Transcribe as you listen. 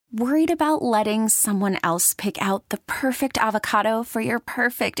Worried about letting someone else pick out the perfect avocado for your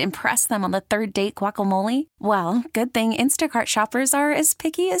perfect impress them on the third date guacamole? Well, good thing Instacart shoppers are as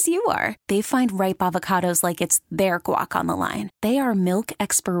picky as you are. They find ripe avocados like it's their guac on the line. They are milk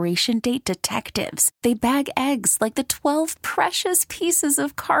expiration date detectives. They bag eggs like the 12 precious pieces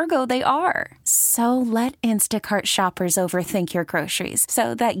of cargo they are. So let Instacart shoppers overthink your groceries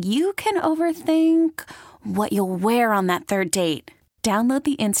so that you can overthink what you'll wear on that third date. Download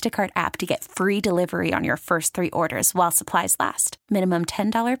the Instacart app to get free delivery on your first 3 orders while supplies last. Minimum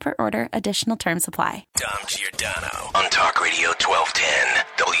 $10 per order. Additional terms apply. Dom Giordano on Talk Radio 1210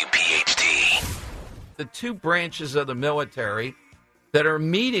 WPHT. The 2 branches of the military that are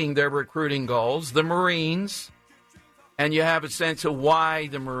meeting their recruiting goals, the Marines, and you have a sense of why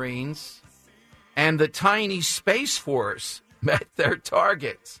the Marines, and the tiny Space Force met their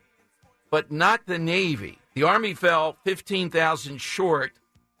targets, but not the Navy. The Army fell 15,000 short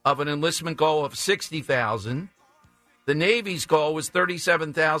of an enlistment goal of 60,000. The Navy's goal was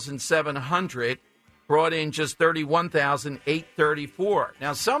 37,700, brought in just 31,834.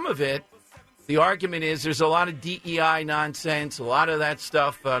 Now, some of it, the argument is there's a lot of DEI nonsense, a lot of that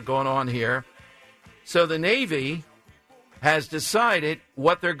stuff going on here. So the Navy has decided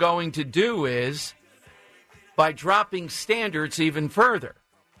what they're going to do is by dropping standards even further.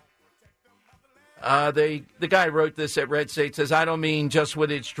 The guy wrote this at Red State, says, I don't mean just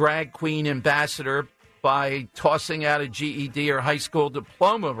with its drag queen ambassador by tossing out a GED or high school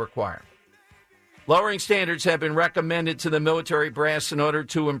diploma requirement. Lowering standards have been recommended to the military brass in order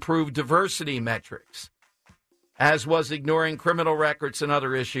to improve diversity metrics, as was ignoring criminal records and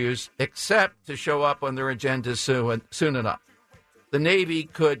other issues, except to show up on their agenda soon enough. The Navy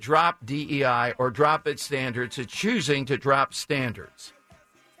could drop DEI or drop its standards. It's choosing to drop standards.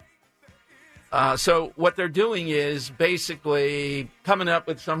 So what they're doing is basically coming up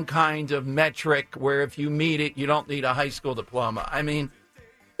with some kind of metric where if you meet it, you don't need a high school diploma. I mean,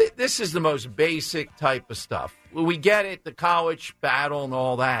 this is the most basic type of stuff. We get it, the college battle and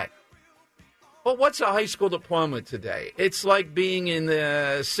all that. But what's a high school diploma today? It's like being in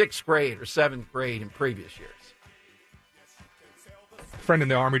the 6th grade or 7th grade in previous years. A friend in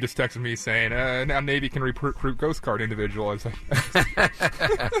the Army just texted me saying, now Navy can recruit Ghost Card individuals.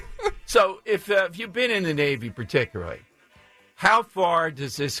 So if you've been in the Navy particularly, how far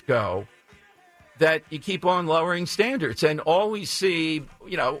does this go that you keep on lowering standards? And all we see,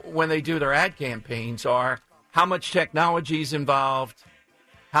 when they do their ad campaigns are how much technology is involved,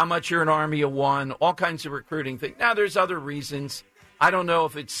 how much you're an Army of one, all kinds of recruiting things. Now, there's other reasons. I don't know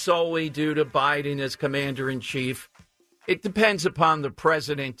if it's solely due to Biden as commander-in-chief. It depends upon the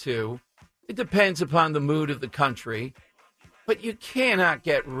president, too. It depends upon the mood of the country. But you cannot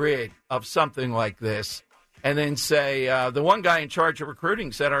get rid of something like this and then say, the one guy in charge of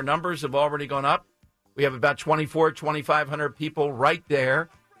recruiting said our numbers have already gone up. We have about 2,500 people right there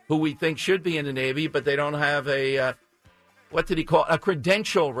who we think should be in the Navy, but they don't have a, what did he call it, a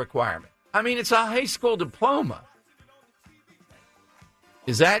credential requirement. I mean, it's a high school diploma.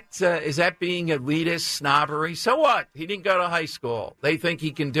 Is that being elitist snobbery? So what? He didn't go to high school. They think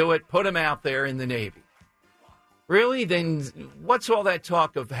he can do it. Put him out there in the Navy. Really? Then what's all that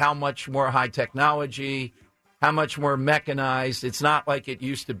talk of how much more high technology, how much more mechanized? It's not like it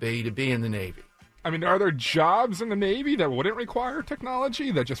used to be in the Navy. I mean, are there jobs in the Navy that wouldn't require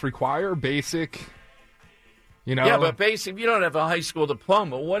technology, that just require basic, Yeah, but basic, you don't have a high school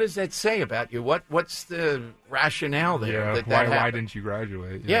diploma. What does that say about you? What's the rationale there? Yeah, why didn't you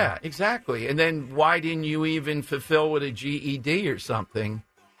graduate? Yeah, exactly. And then why didn't you even fulfill with a GED or something?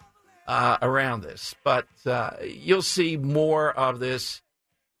 Around this. But you'll see more of this.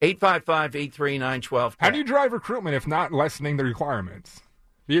 855-839-1210. How do you drive recruitment if not lessening the requirements?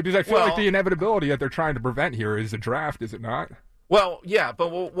 Because I feel like the inevitability that they're trying to prevent here is a draft, is it not? Well, yeah,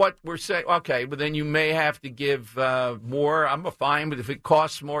 but what we're saying, okay, but then you may have to give more. I'm fine with if it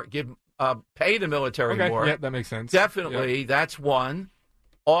costs more, pay the military more. Yeah, that makes sense. Definitely, that's one.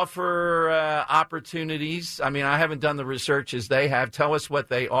 Offer opportunities. I mean, I haven't done the research as they have. Tell us what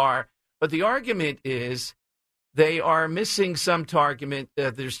they are. But the argument is they are missing some argument.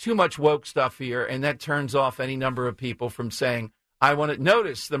 There's too much woke stuff here, and that turns off any number of people from saying, I want to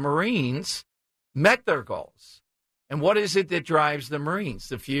notice the Marines met their goals. And what is it that drives the Marines?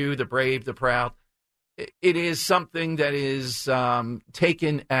 The few, the brave, the proud. It is something that is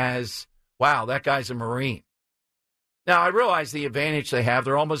taken as, wow, that guy's a Marine. Now, I realize the advantage they have.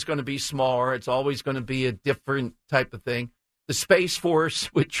 They're almost going to be smaller. It's always going to be a different type of thing. The Space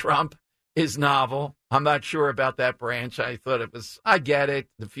Force with Trump is novel. I'm not sure about that branch. I get it,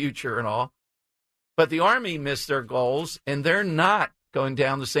 the future and all. But the Army missed their goals, and they're not going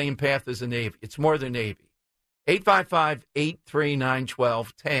down the same path as the Navy. It's more the Navy.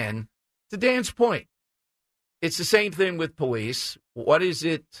 855-839-1210. To Dan's point, it's the same thing with police. What is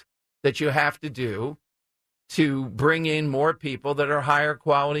it that you have to do to bring in more people that are higher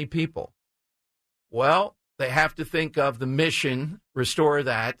quality people? Well, they have to think of the mission, restore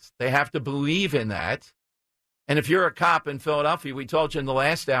that. They have to believe in that. And if you're a cop in Philadelphia, we told you in the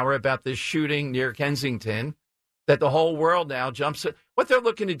last hour about this shooting near Kensington, that the whole world now jumps at what they're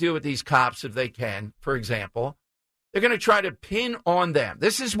looking to do with these cops, if they can, for example. They're going to try to pin on them.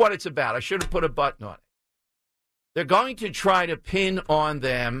 This is what it's about. I should have put a button on it. They're going to try to pin on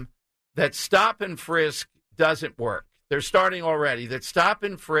them that stop and frisk doesn't work. They're starting already. That stop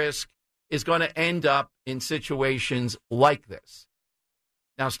and frisk is going to end up in situations like this.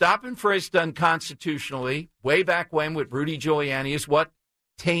 Now, stop and frisk done constitutionally way back when with Rudy Giuliani is what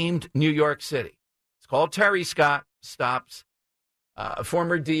tamed New York City. It's called Terry Scott stops. A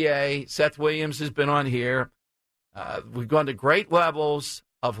former DA, Seth Williams, has been on here. We've gone to great levels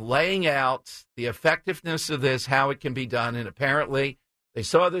of laying out the effectiveness of this, how it can be done. And apparently they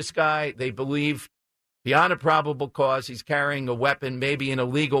saw this guy. They believe beyond a probable cause he's carrying a weapon, maybe an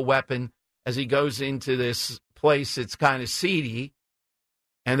illegal weapon, as he goes into this place that's kind of seedy.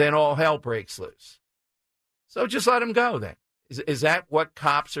 And then all hell breaks loose. So just let him go then. Is that what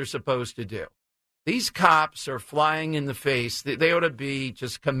cops are supposed to do? These cops are flying in the face. They ought to be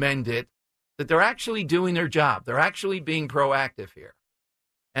just commended that they're actually doing their job. They're actually being proactive here.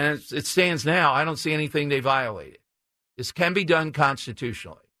 And as it stands now, I don't see anything they violated. This can be done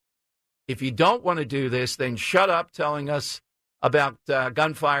constitutionally. If you don't want to do this, then shut up telling us about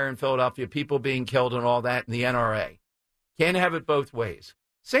gunfire in Philadelphia, people being killed and all that in the NRA. Can't have it both ways.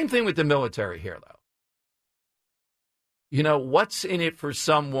 Same thing with the military here, though. You know, what's in it for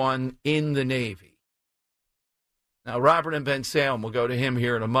someone in the Navy? Now, Robert in Ben Salem, we'll go to him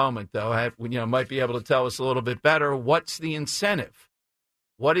here in a moment, though. Might be able to tell us a little bit better. What's the incentive?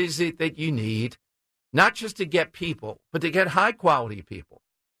 What is it that you need, not just to get people, but to get high-quality people?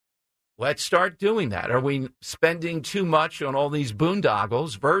 Let's start doing that. Are we spending too much on all these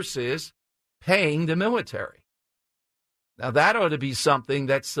boondoggles versus paying the military? Now, that ought to be something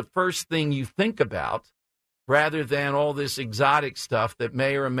that's the first thing you think about rather than all this exotic stuff that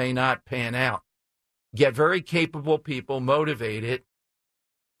may or may not pan out. Get very capable people motivated,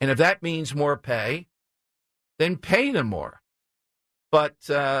 and if that means more pay, then pay them more. But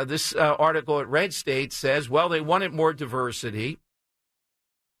this article at Red State says, well, they wanted more diversity,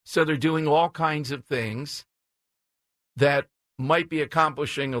 so they're doing all kinds of things that might be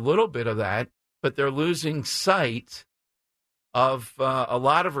accomplishing a little bit of that, but they're losing sight of a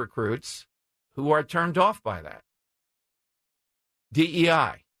lot of recruits who are turned off by that.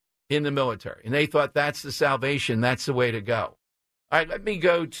 DEI in the military. And they thought that's the salvation. That's the way to go. All right, let me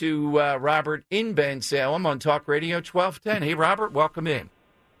go to Robert in Ben Salem on Talk Radio 1210. Hey, Robert, welcome in.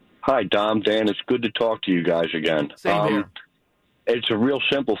 Hi, Dom, Dan. It's good to talk to you guys again. Same here. It's a real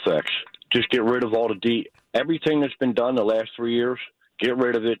simple fix. Just get rid of all everything that's been done the last 3 years, get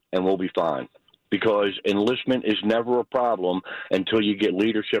rid of it, and we'll be fine. Because enlistment is never a problem until you get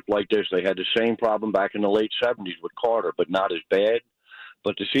leadership like this. They had the same problem back in the late 70s with Carter, but not as bad.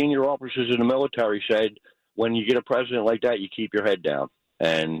 But the senior officers in the military said, when you get a president like that, you keep your head down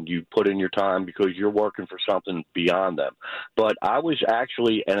and you put in your time because you're working for something beyond them. But I was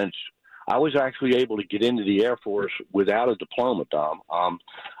actually able to get into the Air Force without a diploma, Dom.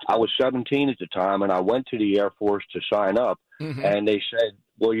 I was 17 at the time, and I went to the Air Force to sign up, and they said,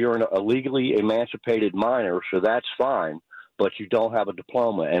 well, you're a legally emancipated minor, so that's fine, but you don't have a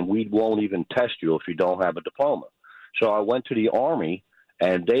diploma, and we won't even test you if you don't have a diploma. So I went to the Army,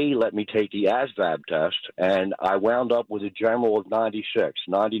 and they let me take the ASVAB test, and I wound up with a general of 96,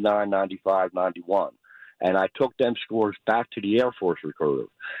 99, 95, 91. And I took them scores back to the Air Force recruiter.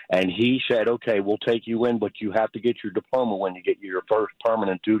 And he said, okay, we'll take you in, but you have to get your diploma when you get your first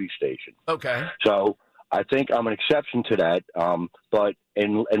permanent duty station. Okay. So I think I'm an exception to that. But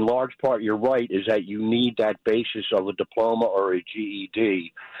in large part, you're right, is that you need that basis of a diploma or a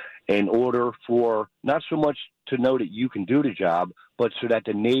GED in order for not so much to know that you can do the job, but so that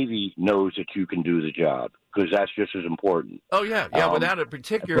the Navy knows that you can do the job, because that's just as important. Oh, yeah. Yeah, without it,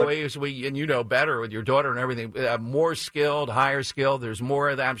 particularly as and you know better with your daughter and everything, more skilled, higher skilled, there's more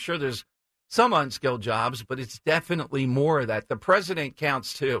of that. I'm sure there's some unskilled jobs, but it's definitely more of that. The president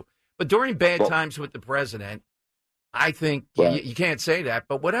counts, too. But during bad times with the president, I think you can't say that.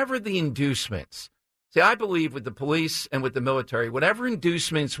 But whatever the inducements, see, I believe with the police and with the military, whatever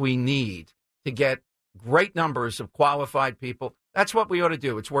inducements we need to get great numbers of qualified people, that's what we ought to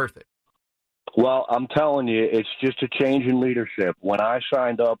do. It's worth it. Well, I'm telling you, it's just a change in leadership. When I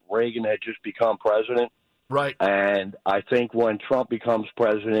signed up, Reagan had just become president. Right. And I think when Trump becomes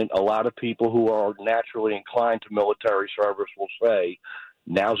president, a lot of people who are naturally inclined to military service will say,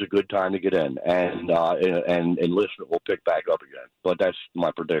 now's a good time to get in, and enlistment will pick back up again. But that's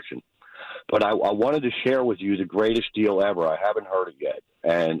my prediction. But I wanted to share with you the greatest deal ever. I haven't heard it yet,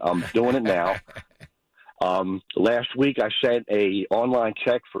 and I'm doing it now. Last week, I sent a online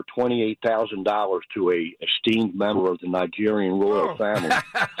check for $28,000 to a esteemed member of the Nigerian royal family.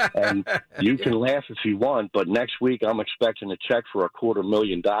 And you can laugh if you want, but next week I'm expecting a check for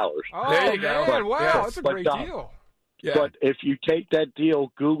 $250,000. Oh, there you go. Man, wow, that's a great deal. Yeah. But if you take that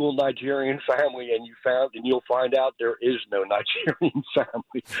deal, Google Nigerian family, and you'll find out there is no Nigerian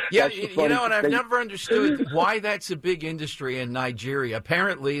family. Yeah, and I've never understood why that's a big industry in Nigeria.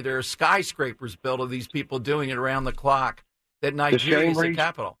 Apparently, there are skyscrapers built of these people doing it around the clock. That Nigeria is the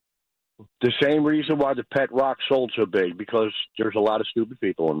capital. The same reason why the pet rock sold so big, because there's a lot of stupid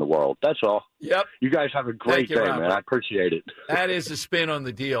people in the world. That's all. Yep. You guys have a great day, Robert. man. I appreciate it. That is a spin on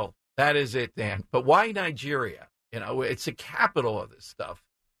the deal. That is it, Dan. But why Nigeria? It's a capital of this stuff,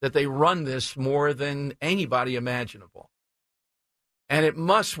 that they run this more than anybody imaginable. And it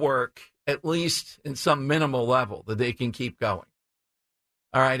must work, at least in some minimal level, that they can keep going.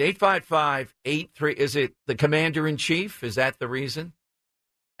 All right, 855-83, is it the commander-in-chief? Is that the reason?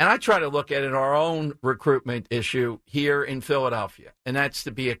 And I try to look at it, our own recruitment issue here in Philadelphia, and that's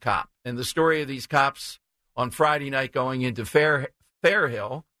to be a cop. And the story of these cops on Friday night going into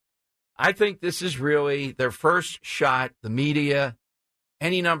Fairhill, I think this is really their first shot. The media,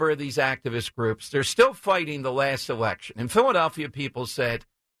 any number of these activist groups, they're still fighting the last election. In Philadelphia, people said,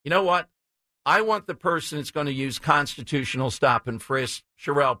 you know what? I want the person that's going to use constitutional stop and frisk,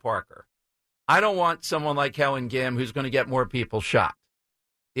 Sherelle Parker. I don't want someone like Helen Gim who's going to get more people shot.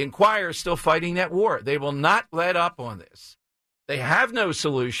 The Inquirer is still fighting that war. They will not let up on this. They have no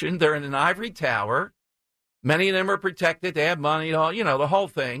solution. They're in an ivory tower. Many of them are protected. They have money, the whole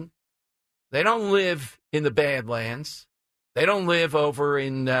thing. They don't live in the Badlands. They don't live over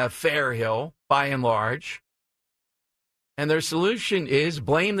in Fairhill, by and large. And their solution is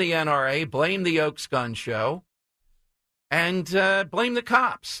blame the NRA, blame the Oaks Gun Show, and blame the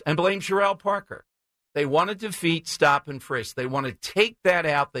cops, and blame Sherelle Parker. They want to defeat stop and frisk. They want to take that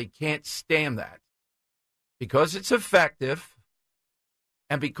out. They can't stand that because it's effective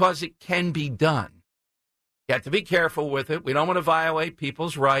and because it can be done. You have to be careful with it. We don't want to violate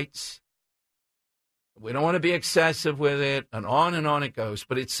people's rights. We don't want to be excessive with it, and on it goes,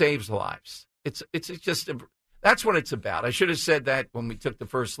 but it saves lives. It's just, that's what it's about. I should have said that when we took the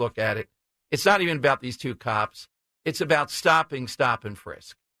first look at it. It's not even about these two cops. It's about stopping stop and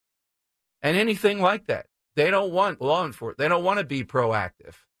frisk. And anything like that. They don't want law enforcement. They don't want to be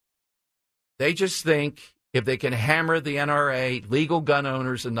proactive. They just think if they can hammer the NRA, legal gun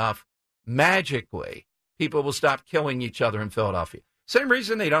owners enough, magically, people will stop killing each other in Philadelphia. Same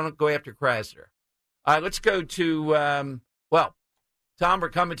reason they don't go after Krasner. All right, let's go to, Tom, we're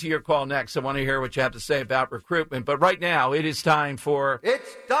coming to your call next. I want to hear what you have to say about recruitment. But right now, it is time for...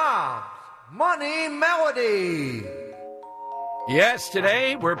 It's Dom's Money Melody. Yes,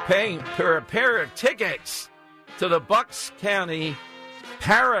 today we're paying for a pair of tickets to the Bucks County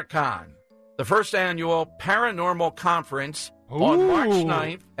Paracon, the first annual paranormal conference on March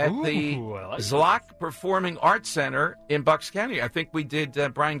 9th at the Zlock Performing Arts Center in Bucks County. I think we did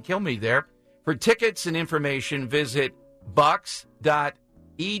Brian Kilmeade there. For tickets and information, visit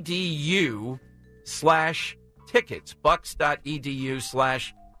bucks.edu/tickets.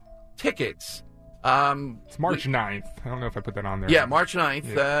 Bucks.edu/tickets. It's March 9th. I don't know if I put that on there. Yeah, March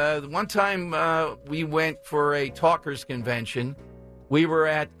 9th. Yeah. One time we went for a talkers convention. We were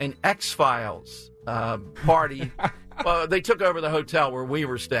at an X-Files party. They took over the hotel where we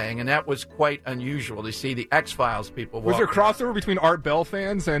were staying, and that was quite unusual to see the X-Files people walk. Was there crossover between Art Bell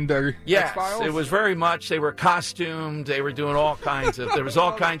fans and X-Files? Yes, it was very much. They were costumed. They were doing all kinds of, there was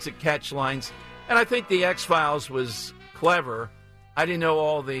all kinds of catch lines. And I think the X-Files was clever. I didn't know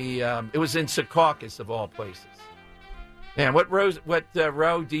all the, it was in Secaucus of all places. And what Roe,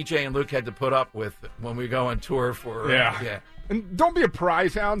 DJ, and Luke had to put up with when we go on tour for, yeah. And don't be a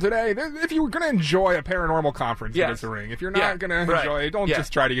prize hound today. If you were going to enjoy a paranormal conference, it's a ring. If you're not going to enjoy it, don't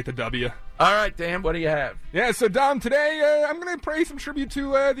just try to get the W. All right, Dan, what do you have? Yeah, so, Dom, today I'm going to pay some tribute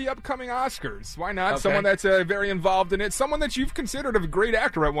to the upcoming Oscars. Why not? Okay. Someone that's very involved in it. Someone that you've considered a great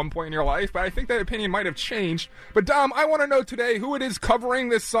actor at one point in your life, but I think that opinion might have changed. But, Dom, I want to know today who it is covering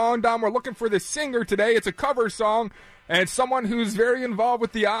this song. Dom, we're looking for the singer today. It's a cover song, and it's someone who's very involved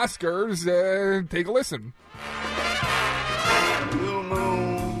with the Oscars. Take a listen.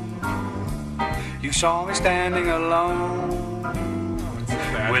 You saw me standing alone,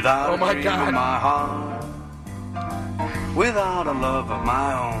 without a dream in my heart, without a love of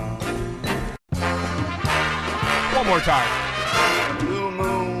my own. One more time. Blue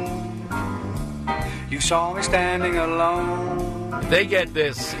moon, you saw me standing alone. If they get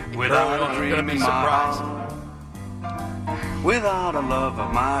this Without early on, a I'm dream going to be in my surprised. heart, without a love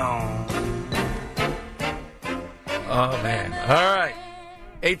of my own. Oh, man. All right.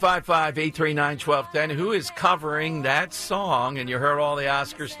 855-839-1210. Who is covering that song? And you heard all the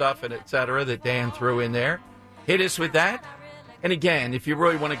Oscar stuff and et cetera that Dan threw in there. Hit us with that. And again, if you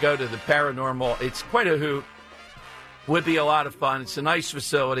really want to go to the paranormal, it's quite a hoot. Would be a lot of fun. It's a nice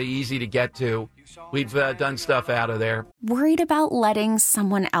facility, easy to get to. We've done stuff out of there. Worried about letting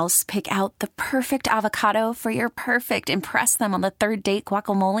someone else pick out the perfect avocado for your perfect impress them on the third date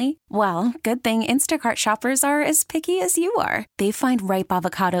guacamole? Well, good thing Instacart shoppers are as picky as you are. They find ripe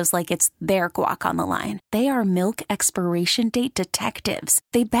avocados like it's their guac on the line. They are milk expiration date detectives.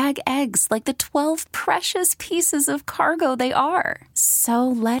 They bag eggs like the 12 precious pieces of cargo they are. So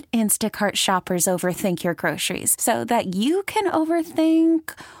let Instacart shoppers overthink your groceries so that you can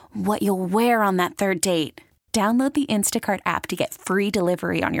overthink what you'll wear on that third date. Download the Instacart app to get free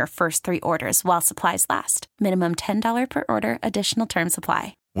delivery on your first 3 orders while supplies last. Minimum $10 per order. Additional terms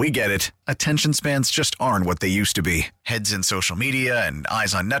apply. We get it. Attention spans just aren't what they used to be. Heads in social media and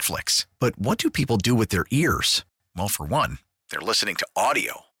eyes on Netflix. But what do people do with their ears? Well, for one, they're listening to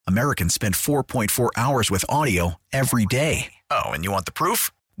audio. Americans spend 4.4 hours with audio every day. Oh, and you want the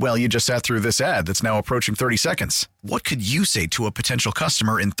proof? Well, you just sat through this ad that's now approaching 30 seconds. What could you say to a potential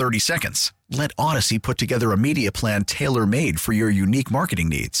customer in 30 seconds? Let Odyssey put together a media plan tailor-made for your unique marketing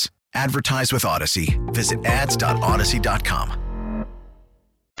needs. Advertise with Odyssey. Visit ads.odyssey.com.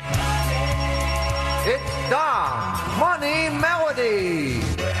 It's Dom Money Melody.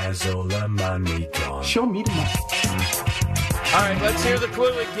 Where's all the money gone? Show me the money. All right, let's hear the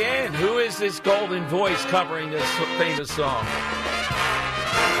clue again. Who is this golden voice covering this famous song?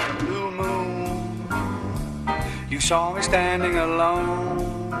 Blue moon, you saw me standing alone,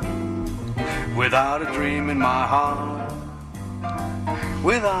 without a dream in my heart,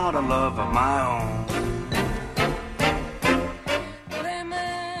 without a love of my own.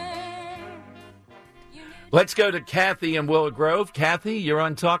 Let's go to Kathy in Willow Grove. Kathy, you're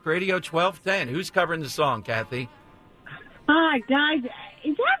on Talk Radio 1210. Who's covering the song, Kathy? Hi, guys.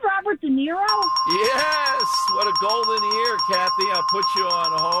 Is that Robert De Niro? Yes! What a golden ear, Kathy. I'll put you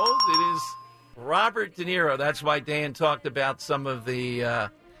on hold. It is Robert De Niro. That's why Dan talked about some of the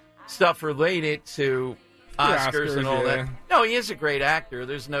stuff related to Oscars and all that. No, he is a great actor.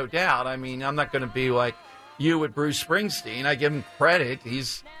 There's no doubt. I mean, I'm not going to be like you with Bruce Springsteen. I give him credit.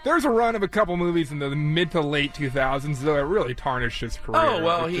 There's a run of a couple movies in the mid to late 2000s that really tarnished his career. Oh,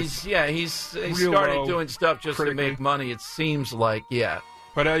 well, he started doing stuff just to make money, it seems like, yeah.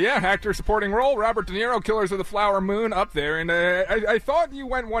 But, actor supporting role, Robert De Niro, Killers of the Flower Moon, up there. And I thought you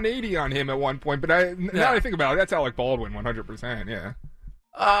went 180 on him at one point, but now I think about it, that's Alec Baldwin, 100%, yeah.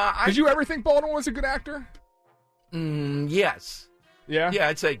 Did you ever think Baldwin was a good actor? Yes. Yeah? Yeah,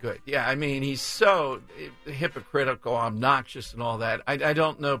 I'd say good. Yeah, I mean, he's so hypocritical, obnoxious, and all that. I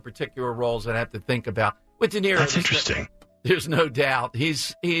don't know particular roles I'd have to think about. With De Niro, That's interesting. There's no doubt.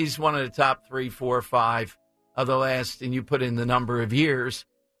 He's one of the top 3, 4, 5 of the last, and you put in the number of years.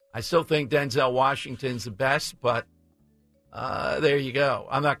 I still think Denzel Washington's the best, but there you go.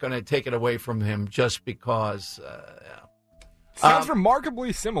 I'm not going to take it away from him just because. Sounds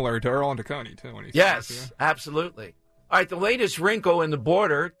remarkably similar to Earl and Taconi, too. When yes, absolutely. All right, the latest wrinkle in the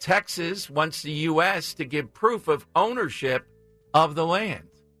border, Texas wants the U.S. to give proof of ownership of the land.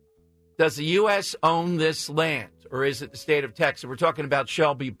 Does the U.S. own this land, or is it the state of Texas? We're talking about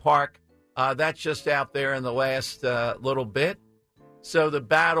Shelby Park. That's just out there in the last little bit. So the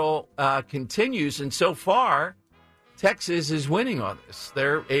battle continues, and so far, Texas is winning on this.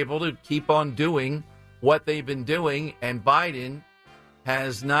 They're able to keep on doing what they've been doing, and Biden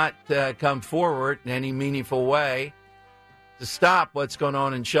has not come forward in any meaningful way to stop what's going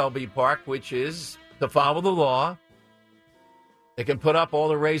on in Shelby Park, which is to follow the law. They can put up all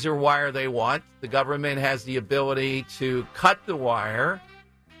the razor wire they want. The government has the ability to cut the wire,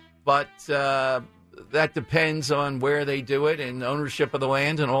 but that depends on where they do it and ownership of the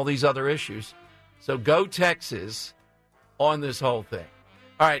land and all these other issues. So go Texas on this whole thing.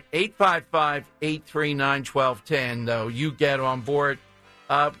 All right, 855-839-1210, though, you get on board.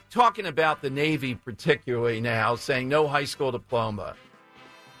 Talking about the Navy particularly now, saying no high school diploma.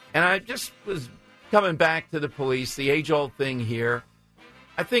 And I just was coming back to the police, the age-old thing here.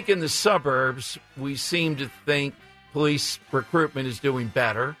 I think in the suburbs, we seem to think police recruitment is doing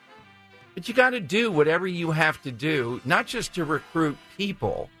better. But you got to do whatever you have to do, not just to recruit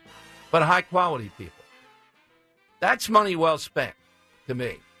people, but high-quality people. That's money well spent to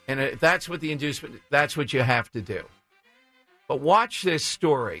me. And if that's what the inducement, that's what you have to do. But watch this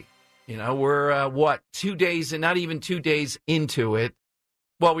story. You know, we're, 2 days, and not even 2 days into it.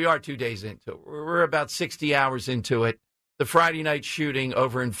 Well, we are 2 days into it. We're about 60 hours into it. The Friday night shooting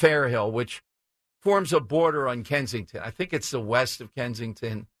over in Fairhill, which forms a border on Kensington. I think it's the west of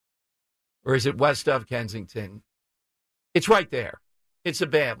Kensington. Or is it west of Kensington? It's right there. It's the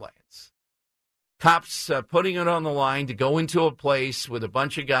Badlands. Cops putting it on the line to go into a place with a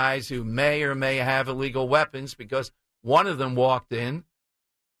bunch of guys who may or may have illegal weapons because one of them walked in,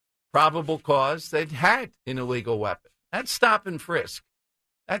 probable cause, they'd had an illegal weapon. That's stop and frisk.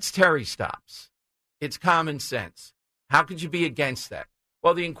 That's Terry stops. It's common sense. How could you be against that?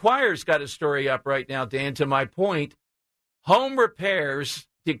 Well, the Enquirer's got a story up right now, Dan, to my point. Home repairs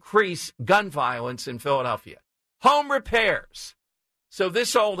decrease gun violence in Philadelphia. Home repairs. So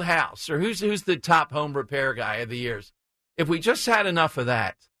this old house, or who's the top home repair guy of the years? If we just had enough of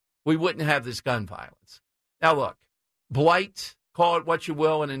that, we wouldn't have this gun violence. Now, look, blight, call it what you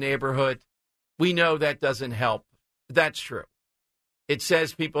will in a neighborhood. We know that doesn't help. That's true. It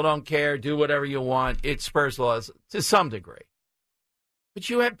says people don't care, do whatever you want. It spurs laws to some degree. But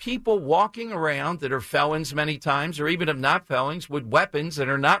you have people walking around that are felons many times, or even if not felons, with weapons that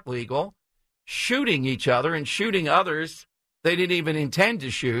are not legal, shooting each other and shooting others they didn't even intend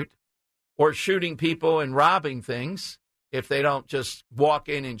to shoot, or shooting people and robbing things if they don't just walk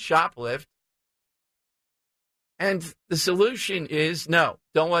in and shoplift. And the solution is, no,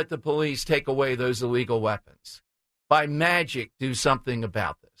 don't let the police take away those illegal weapons. By magic, do something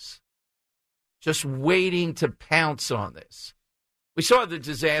about this. Just waiting to pounce on this. We saw the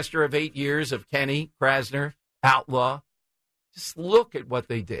disaster of 8 years of Kenny Krasner, outlaw. Just look at what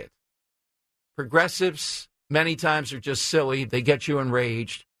they did. Progressives, many times, are just silly. They get you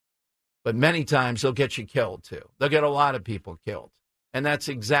enraged. But many times, they'll get you killed, too. They'll get a lot of people killed. And that's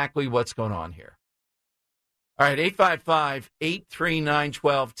exactly what's going on here. All right,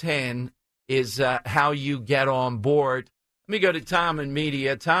 855-839-1210 is how you get on board. Let me go to Tom in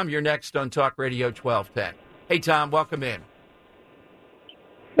media. Tom, you're next on Talk Radio 1210. Hey, Tom, welcome in.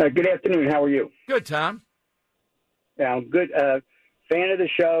 Good afternoon. How are you? Good, Tom. Yeah, I'm good. Fan of the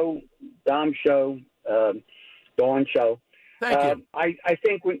show, Dom show, Dawn show. Thank you. I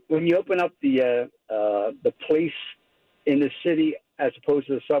think when you open up the police in the city as opposed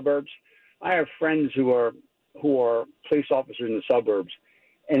to the suburbs, I have friends who are police officers in the suburbs,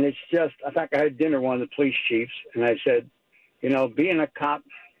 and it's just, in fact, I had dinner with one of the police chiefs, and I said, you know, being a cop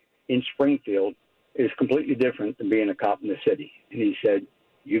in Springfield is completely different than being a cop in the city. And he said,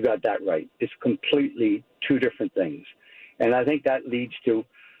 you got that right. It's completely two different things. And I think that leads to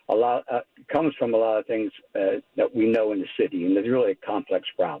comes from a lot of things that we know in the city, and there's really a complex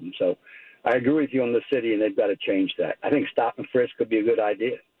problem. So I agree with you on the city, and they've got to change that. I think stop and frisk could be a good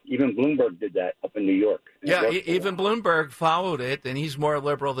idea. Even Bloomberg did that up in New York. Yeah, even Bloomberg followed it, and he's more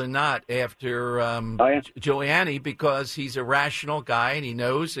liberal than not after Giuliani, because he's a rational guy, and he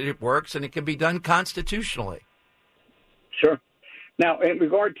knows that it works, and it can be done constitutionally. Sure. Now, in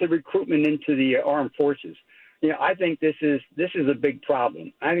regard to recruitment into the armed forces, you know, I think this is a big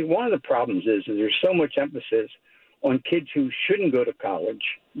problem. I think one of the problems is there's so much emphasis on kids who shouldn't go to college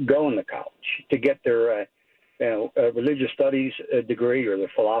going to college to get their religious studies degree or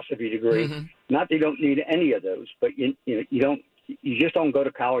their philosophy degree. Mm-hmm. Not that you don't need any of those, but you just don't go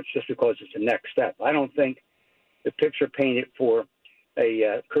to college just because it's the next step. I don't think the picture painted for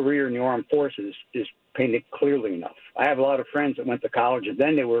a career in the armed forces is painted clearly enough. I have a lot of friends that went to college and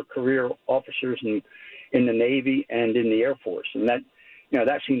then they were career officers in the Navy and in the Air Force, and that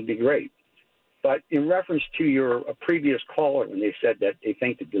seemed to be great. But in reference to your previous caller, when they said that they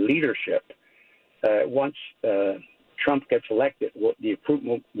think that the leadership, once Trump gets elected, the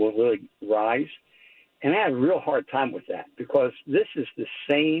recruitment will really rise, and I have a real hard time with that, because this is the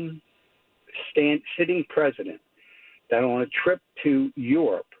same sitting president that on a trip to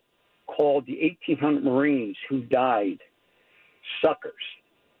Europe called the 1,800 Marines who died suckers.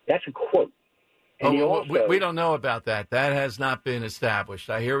 That's a quote. And we don't know about that. That has not been established.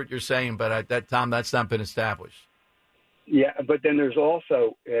 I hear what you're saying, but Tom, that's not been established. Yeah, but then there's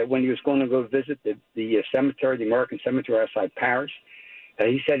also, when he was going to go visit the cemetery, the American cemetery outside Paris,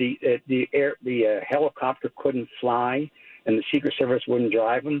 he said the helicopter couldn't fly and the Secret Service wouldn't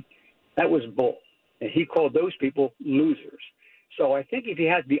drive him. That was bull. And he called those people losers. So I think if you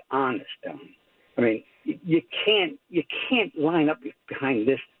had to be honest, I mean, you can't line up behind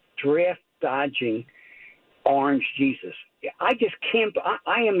this draft-dodging orange Jesus I just can't.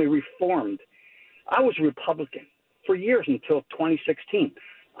 I am a reformed. I was a Republican for years until 2016.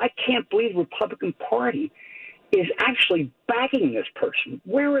 I can't believe the Republican Party is actually backing this person.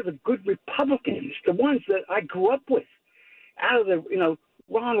 Where are the good Republicans, the ones that I grew up with, out of the,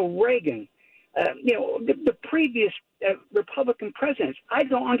 Ronald Reagan, the previous Republican presidents? I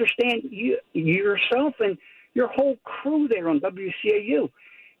don't understand you yourself and your whole crew there on WCAU.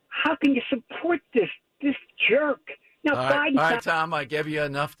 How can you support this jerk? Now, all right, Tom, I give you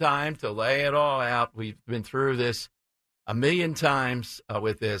enough time to lay it all out. We've been through this a million times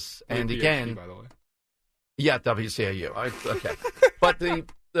with this. And PhD, again, by the way. Yeah, WCAU. Okay. But the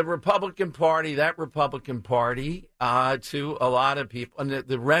Republican Party, that Republican Party, to a lot of people, and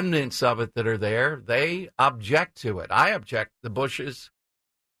the remnants of it that are there, they object to it. I object. The Bushes,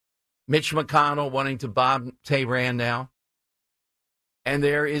 Mitch McConnell wanting to bomb Tehran now. And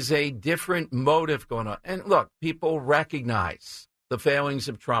there is a different motive going on. And look, people recognize the failings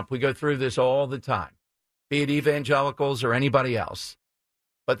of Trump. We go through this all the time, be it evangelicals or anybody else.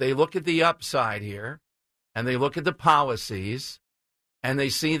 But they look at the upside here, and they look at the policies, and they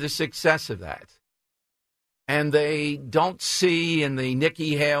see the success of that. And they don't see in the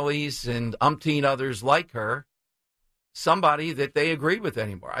Nikki Haley's and umpteen others like her somebody that they agree with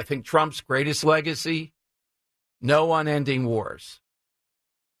anymore. I think Trump's greatest legacy, no unending wars.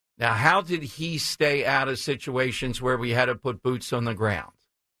 Now, how did he stay out of situations where we had to put boots on the ground?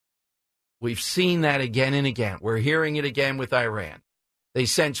 We've seen that again and again. We're hearing it again with Iran. They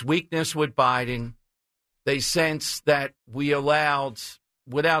sense weakness with Biden. They sense that we allowed,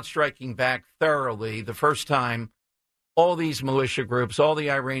 without striking back thoroughly, the first time, all these militia groups, all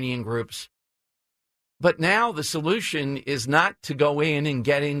the Iranian groups. But now the solution is not to go in and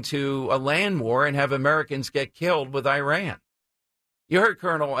get into a land war and have Americans get killed with Iran. You heard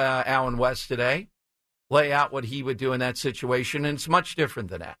Colonel Allen West today lay out what he would do in that situation, and it's much different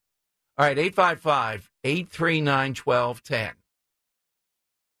than that. All right, 855-839-1210.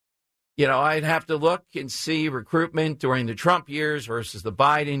 I'd have to look and see recruitment during the Trump years versus the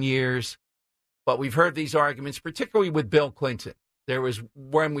Biden years. But we've heard these arguments, particularly with Bill Clinton. There was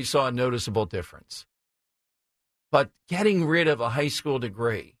when we saw a noticeable difference. But getting rid of a high school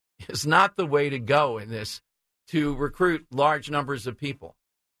degree is not the way to go in this to recruit large numbers of people.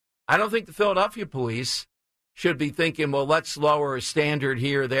 I don't think the Philadelphia police should be thinking, well, let's lower a standard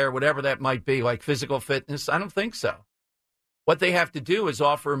here or there, whatever that might be, like physical fitness. I don't think so. What they have to do is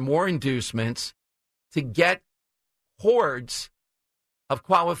offer more inducements to get hordes of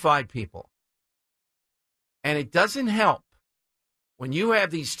qualified people. And it doesn't help when you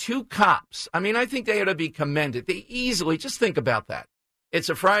have these two cops. I mean, I think they ought to be commended. They easily, just think about that. It's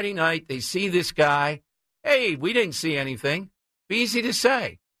a Friday night. They see this guy. Hey, we didn't see anything. Be easy to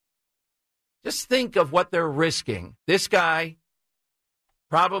say. Just think of what they're risking. This guy,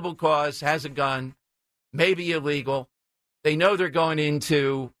 probable cause, has a gun, maybe illegal. They know they're going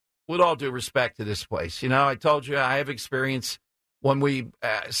into, with all due respect to this place. I told you I have experience when we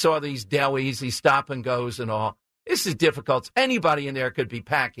saw these delis, these stop and goes and all. This is difficult. Anybody in there could be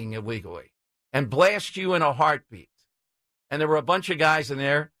packing illegally and blast you in a heartbeat. And there were a bunch of guys in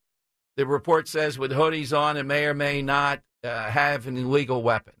there, the report says, with hoodies on and may or may not have an illegal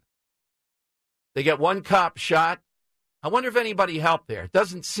weapon. They get one cop shot. I wonder if anybody helped there. It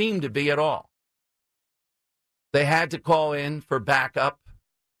doesn't seem to be at all. They had to call in for backup,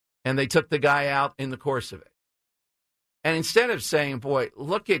 and they took the guy out in the course of it. And instead of saying, boy,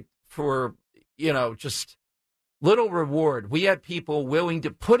 look at for, just little reward, we had people willing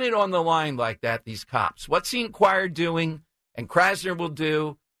to put it on the line like that, these cops. What's the Inquirer doing, and Krasner will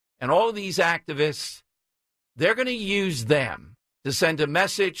do, and all these activists, they're going to use them to send a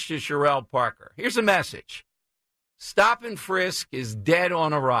message to Sherelle Parker. Here's a message. Stop and frisk is dead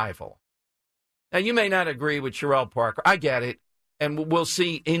on arrival. Now, you may not agree with Sherelle Parker. I get it. And we'll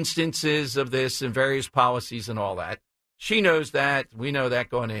see instances of this in various policies and all that. She knows that. We know that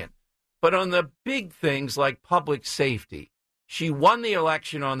going in. But on the big things like public safety, she won the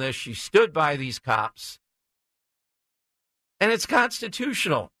election on this. She stood by these cops. And it's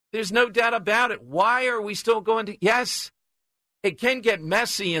constitutional. There's no doubt about it. Why are we still going to? Yes, it can get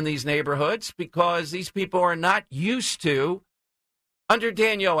messy in these neighborhoods because these people are not used to, under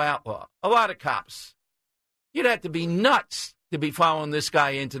Danielle Outlaw, a lot of cops. You'd have to be nuts to be following this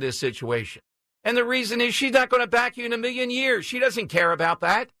guy into this situation. And the reason is she's not going to back you in a million years. She doesn't care about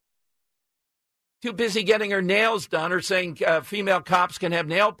that. Too busy getting her nails done or saying female cops can have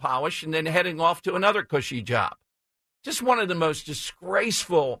nail polish and then heading off to another cushy job. Just one of the most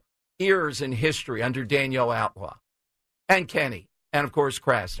disgraceful eras in history under Danielle Outlaw and Kenny and, of course,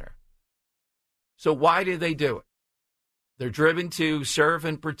 Krasner. So why did they do it? They're driven to serve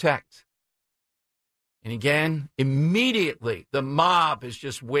and protect. And again, immediately, the mob is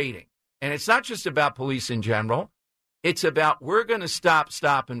just waiting. And it's not just about police in general. It's about we're going to stop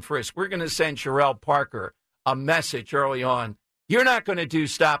and frisk. We're going to send Sherelle Parker a message early on. You're not going to do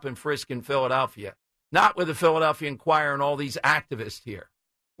stop and frisk in Philadelphia. Not with the Philadelphia Inquirer and all these activists here.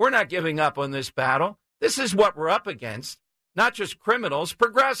 We're not giving up on this battle. This is what we're up against. Not just criminals,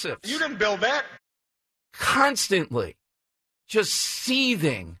 progressives. You didn't build that. Constantly just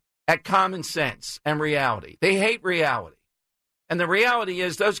seething at common sense and reality. They hate reality. And the reality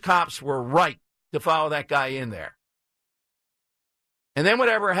is those cops were right to follow that guy in there. And then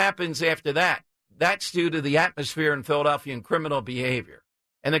whatever happens after that, that's due to the atmosphere in Philadelphia and criminal behavior.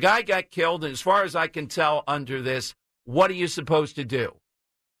 And the guy got killed, and as far as I can tell under this, what are you supposed to do?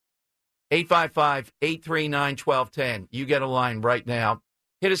 855-839-1210. You get a line right now.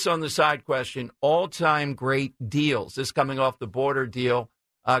 Hit us on the side question. All-time great deals. This coming off the border deal,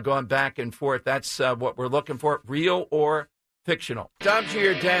 going back and forth. That's what we're looking for, real or fictional. Dom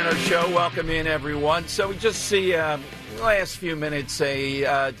Giordano Show. Welcome in, everyone. So we just see last few minutes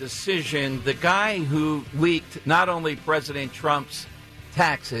a decision. The guy who leaked not only President Trump's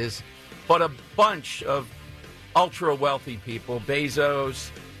taxes, but a bunch of ultra-wealthy people, Bezos,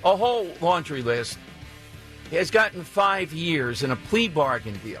 a whole laundry list, has gotten 5 years in a plea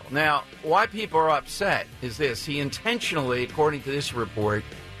bargain deal. Now, why people are upset is this. He intentionally, according to this report,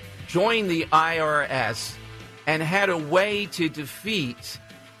 joined the IRS and had a way to defeat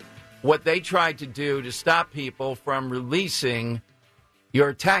what they tried to do to stop people from releasing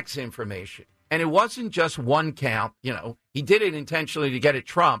your tax information. And it wasn't just one count. You know, he did it intentionally to get at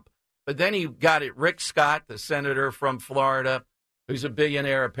Trump, but then he got at Rick Scott, the senator from Florida, who's a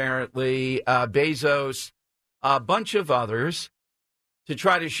billionaire apparently, Bezos, a bunch of others, to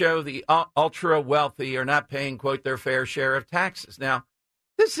try to show the ultra-wealthy are not paying, quote, their fair share of taxes. Now,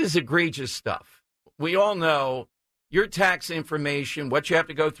 this is egregious stuff. We all know your tax information, what you have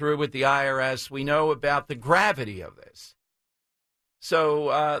to go through with the IRS. We know about the gravity of this.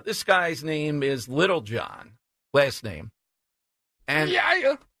 So this guy's name is Little John, last name. And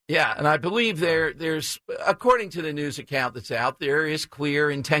yeah, and I believe there's, according to the news account that's out, there is clear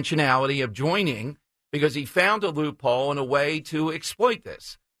intentionality of joining because he found a loophole and a way to exploit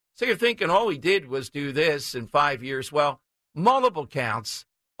this. So you're thinking all he did was do this in 5 years. Well, multiple counts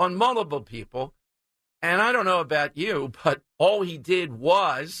on multiple people. And I don't know about you, but all he did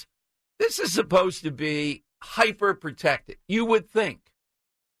was, this is supposed to be hyper protected. You would think,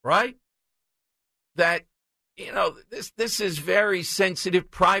 right? That, you know, this is very sensitive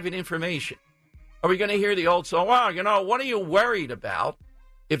private information. Are we going to hear the old song, well, you know, what are you worried about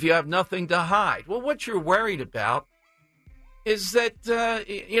if you have nothing to hide? Well, what you're worried about is that,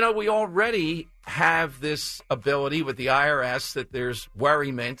 you know, we already have this ability with the IRS that there's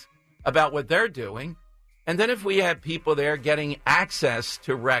worriment about what they're doing. And then if we have people there getting access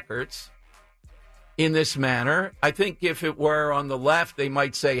to records in this manner, I think if it were on the left, they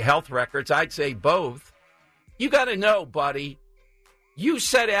might say health records. I'd say both. You got to know, buddy, you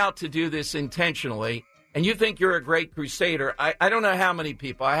set out to do this intentionally, and you think you're a great crusader. I don't know how many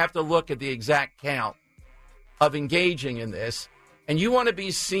people. I have to look at the exact count of engaging in this. And you want to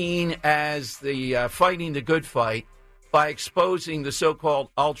be seen as the fighting the good fight by exposing the so-called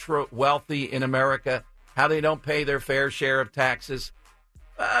ultra-wealthy in America, how they don't pay their fair share of taxes.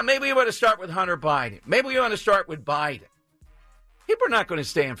 Maybe you want to start with Hunter Biden. Maybe you want to start with Biden. People are not going to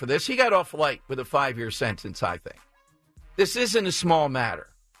stand for this. He got off light with a 5-year sentence, I think. This isn't a small matter.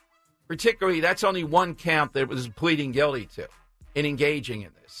 Particularly, that's only one count that was pleading guilty to in engaging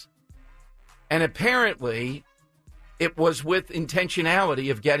in this. And apparently, it was with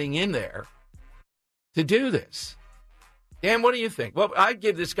intentionality of getting in there to do this. Dan, what do you think? Well, I'd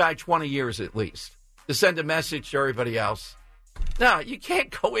give this guy 20 years at least to send a message to everybody else. No, you can't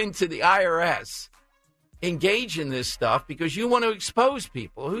go into the IRS, engage in this stuff because you want to expose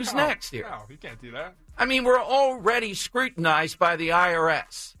people. Who's next here? No, you can't do that. I mean, we're already scrutinized by the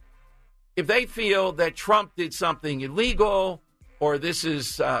IRS. If they feel that Trump did something illegal or this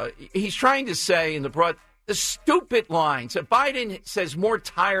is, he's trying to say in the stupid lines. Biden says more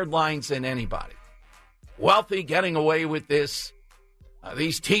tired lines than anybody. Wealthy getting away with this.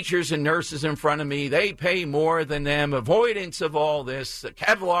 These teachers and nurses in front of me, they pay more than them. Avoidance of all this.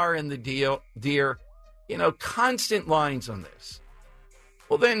 Kevlar in the deer. You know, constant lines on this.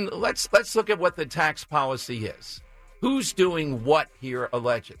 Well, then let's look at what the tax policy is. Who's doing what here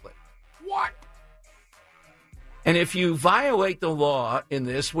allegedly? What? And if you violate the law in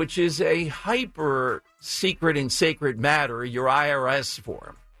this, which is a hyper secret and sacred matter, your IRS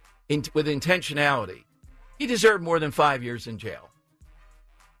form, with intentionality, He deserved more than 5 years in jail.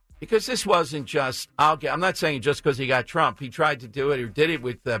 Because this wasn't just, I'm not saying just because he got Trump. He tried to do it or did it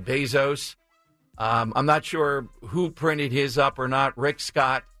with Bezos. I'm not sure who printed his up or not, Rick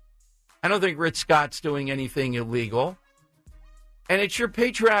Scott. I don't think Rick Scott's doing anything illegal. And it's your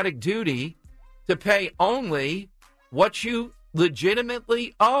patriotic duty to pay only what you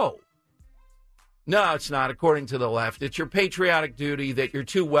legitimately owe. No, it's not, according to the left. It's your patriotic duty that you're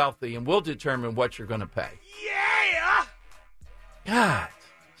too wealthy, and we'll determine what you're going to pay. Yeah! God,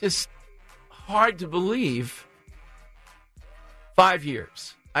 just hard to believe. 5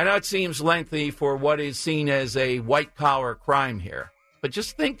 years. I know it seems lengthy for what is seen as a white-collar crime here, but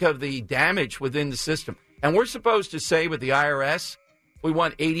just think of the damage within the system. And we're supposed to say with the IRS, we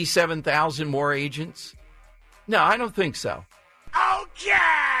want 87,000 more agents? No, I don't think so. Okay!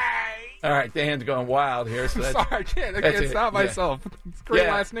 All right, Dan's going wild here. So sorry, I can't stop myself. It's a great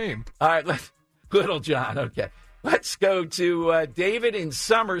last name. All right, Little John, okay. Let's go to David in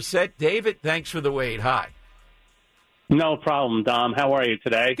Somerset. David, thanks for the wait. Hi. No problem, Dom. How are you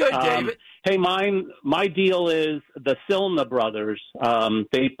today? Good, David. Hey, my deal is the Silna brothers.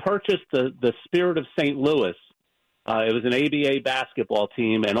 They purchased the Spirit of St. Louis. It was an ABA basketball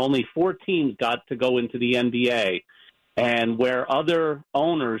team, and only 4 teams got to go into the NBA. And where other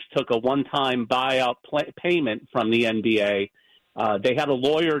owners took a one-time buyout payment from the NBA, they had a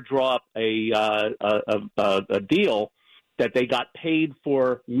lawyer draw up a deal that they got paid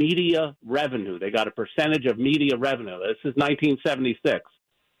for media revenue. They got a percentage of media revenue. This is 1976.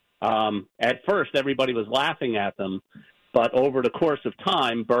 At first, everybody was laughing at them, but over the course of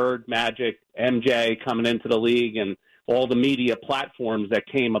time, Bird, Magic, MJ coming into the league, and all the media platforms that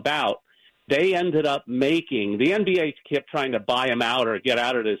came about, they ended up making – the NBA kept trying to buy them out or get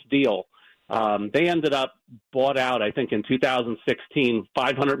out of this deal. They ended up bought out, I think, in 2016,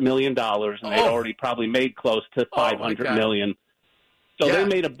 $500 million, and they'd already probably made close to $500 million. So they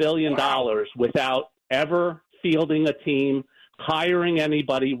made $1 billion without ever fielding a team, hiring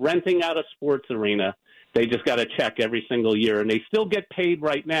anybody, renting out a sports arena. They just got a check every single year, and they still get paid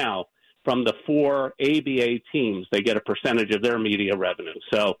right now from the 4 ABA teams. They get a percentage of their media revenue.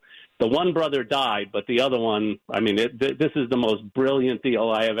 So the one brother died, but the other one, I mean, this is the most brilliant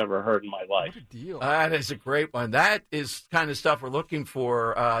deal I have ever heard in my life. What a deal. That is a great one. That is kind of stuff we're looking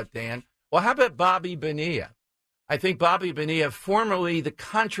for, Dan. Well, how about Bobby Bonilla? I think Bobby Bonilla, formerly, the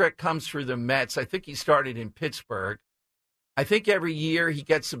contract comes through the Mets. I think he started in Pittsburgh. I think every year he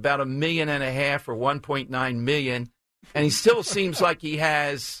gets about $1.5 million or $1.9 million, and he still seems like he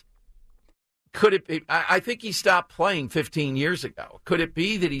has. Could it be? I think he stopped playing 15 years ago. Could it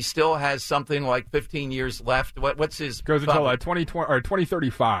be that he still has something like 15 years left? What's his? Goes until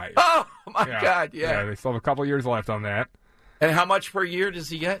 2035. Oh my God! Yeah, they still have a couple years left on that. And how much per year does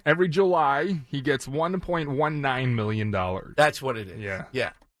he get? Every July, he gets $1.19 million. That's what it is.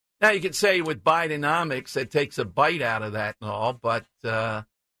 Yeah. Now, you could say with Bidenomics, it takes a bite out of that and all, but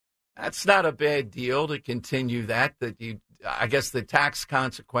that's not a bad deal to continue that. I guess the tax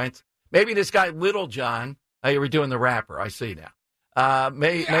consequence. Maybe this guy, Little John, you were doing the rapper, I see now,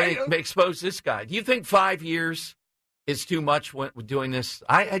 may expose this guy. Do you think 5 years is too much when doing this?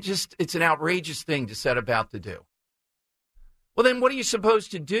 It's an outrageous thing to set about to do. Well, then what are you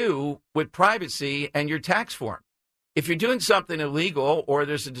supposed to do with privacy and your tax form? If you're doing something illegal or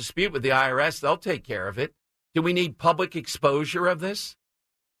there's a dispute with the IRS, they'll take care of it. Do we need public exposure of this?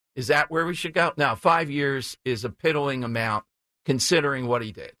 Is that where we should go? Now, 5 years is a piddling amount considering what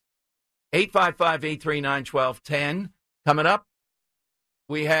he did. 855-839-1210. Coming up,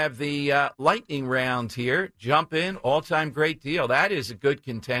 we have the lightning round here. Jump in, all-time great deal. That is a good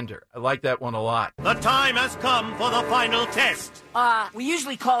contender. I like that one a lot. The time has come for the final test. We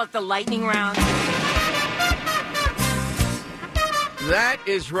usually call it the lightning round. That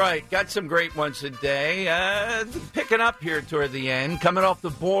is right. Got some great ones today. Picking up here toward the end. Coming off the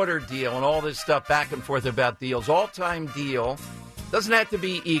border deal and all this stuff back and forth about deals. All-time deal. Doesn't have to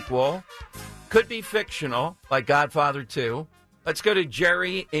be equal. Could be fictional, like Godfather 2. Let's go to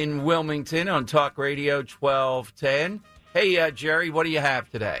Jerry in Wilmington on Talk Radio 1210. Hey, Jerry, what do you have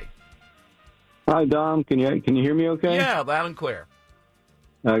today? Hi, Dom. Can you hear me okay? Yeah, loud and clear.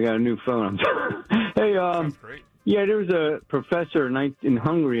 I got a new phone. Hey, great. Yeah, there was a professor in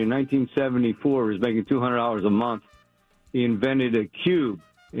Hungary in 1974 who was making $200 a month. He invented a cube.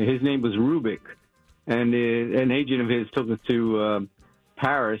 His name was Rubik. And an agent of his took us to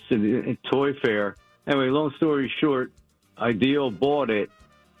Paris at a toy fair. Anyway, long story short, Ideal bought it,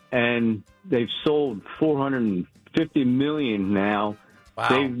 and they've sold $450 million now. Wow.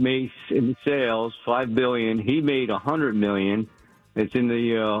 They've made in sales $5 billion. He made $100 million. It's in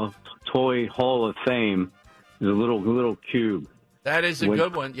the Toy Hall of Fame. It's a little cube. That is a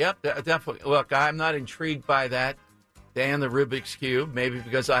good one. Yep, definitely. Look, I'm not intrigued by that, Dan, the Rubik's Cube, maybe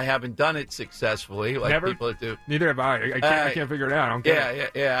because I haven't done it successfully like people that do. Neither have I. I can't figure it out. I don't get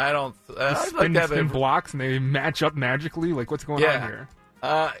it. Yeah, I don't. Spin blocks, and they match up magically. Like, what's going on here?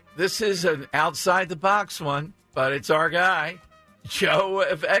 This is an outside-the-box one, but it's our guy, Joe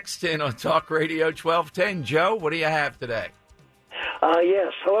of Exton on Talk Radio 1210. Joe, what do you have today?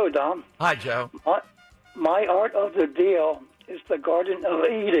 Yes. Hello, Dom. Hi, Joe. My art of the deal is the Garden of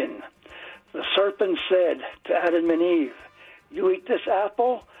Eden. The serpent said to Adam and Eve, "You eat this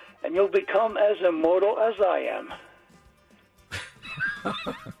apple, and you'll become as immortal as I am."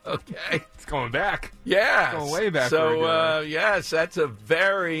 Okay. It's going back. Yeah. It's going way back. So, yes, that's a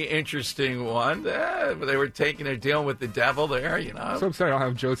very interesting one. They were dealing with the devil there, you know. I'm so upset I don't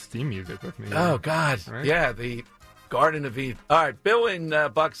have Joe's theme music with me. Oh, God. Right? Yeah, the Garden of Eden. All right, Bill in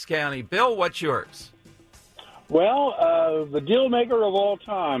Bucks County. Bill, what's yours? Well, the deal maker of all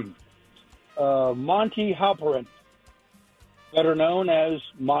time, Monty Halperin, better known as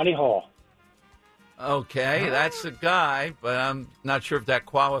Monty Hall. Okay, that's the guy, but I'm not sure if that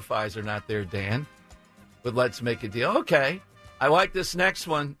qualifies or not there, Dan. But let's make a deal. Okay, I like this next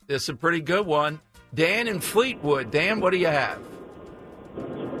one. This is a pretty good one. Dan in Fleetwood. Dan, what do you have?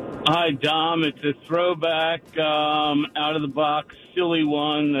 Hi, Dom. It's a throwback, out-of-the-box, silly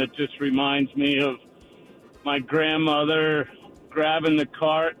one that just reminds me of my grandmother grabbing the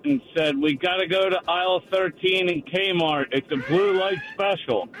cart and said, "We got to go to aisle 13 in Kmart. It's a blue light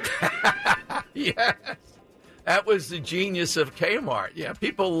special." Yes. That was the genius of Kmart. Yeah,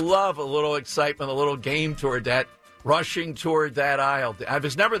 people love a little excitement, a little game toward that, rushing toward that aisle. I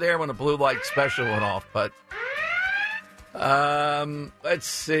was never there when a blue light special went off, but let's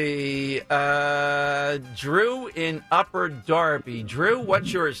see. Drew in Upper Darby. Drew,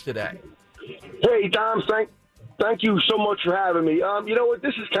 what's yours today? Hey, Dom, thank you so much for having me. You know what?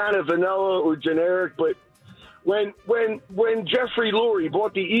 This is kind of vanilla or generic, but when Jeffrey Lurie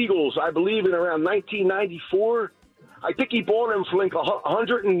bought the Eagles, I believe in around 1994, I think he bought them for like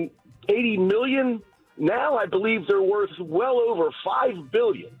 $180 million. Now I believe they're worth well over $5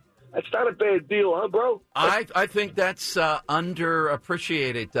 billion. That's not a bad deal, huh, bro? I think that's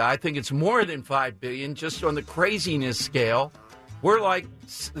underappreciated. I think it's more than $5 billion, just on the craziness scale. We're like,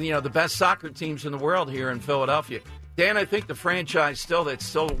 the best soccer teams in the world here in Philadelphia. Dan, I think the franchise that's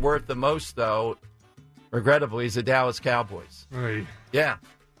still worth the most, though, regrettably, is the Dallas Cowboys. Right. Yeah.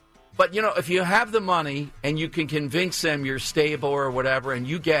 But, if you have the money and you can convince them you're stable or whatever, and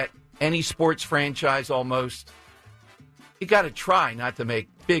you get any sports franchise almost, you got to try not to make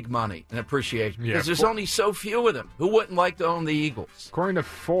big money and appreciation. Because there's only so few of them. Who wouldn't like to own the Eagles? According to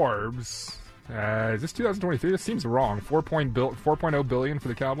Forbes, is this 2023? This seems wrong. $4.0 billion for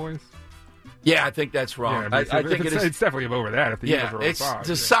the Cowboys? Yeah, I think that's wrong. Yeah, I think it's definitely over that. If the Eagles are over 5.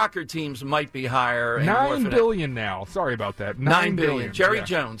 The soccer teams might be higher. And $9 billion now. Sorry about that. $9 billion. Jerry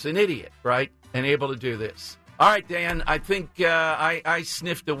Jones, an idiot, right? And able to do this. All right, Dan, I think I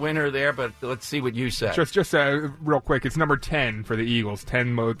sniffed a winner there, but let's see what you said. Just real quick, it's number 10 for the Eagles,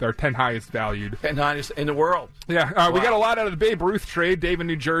 10 highest valued. 10 highest in the world. Yeah, wow. We got a lot out of the Babe Ruth trade. Dave in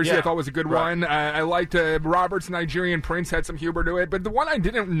New Jersey, I thought was a good one. I liked Robert's Nigerian Prince, had some humor to it. But the one I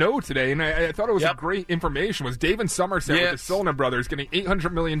didn't know today, and I thought it was great information, was Dave and Somerset with the Silna brothers getting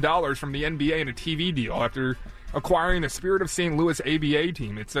 $800 million from the NBA in a TV deal after acquiring the Spirit of St. Louis ABA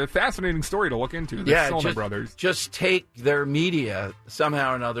team. It's a fascinating story to look into, the Silna brothers. Just take their media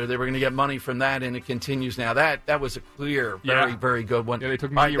somehow or another. They were going to get money from that, and it continues now. That was a clear, very, very good one. Yeah, they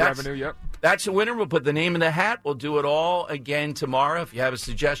took media revenue, yep. That's a winner. We'll put the name in the hat. We'll do it all again tomorrow. If you have a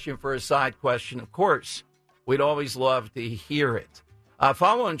suggestion for a side question, of course, we'd always love to hear it.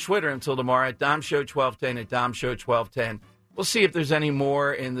 Follow on Twitter until tomorrow at DomShow1210 at DomShow1210. We'll see if there's any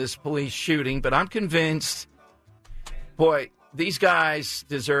more in this police shooting, but I'm convinced, boy, these guys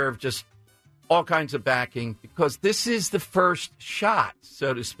deserve just all kinds of backing because this is the first shot,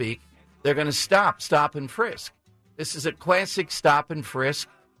 so to speak. They're going to stop and frisk. This is a classic stop and frisk,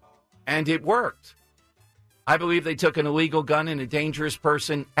 and it worked. I believe they took an illegal gun and a dangerous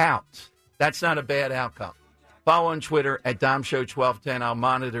person out. That's not a bad outcome. Follow on Twitter at DomShow1210. I'll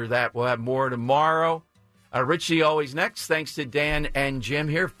monitor that. We'll have more tomorrow. Richie always next. Thanks to Dan and Jim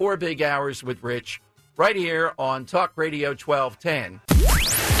here. 4 big hours with Rich right here on Talk Radio 1210.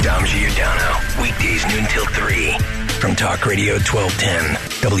 Dom Giordano, weekdays noon till 3 from Talk Radio 1210,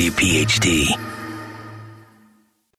 WPHT.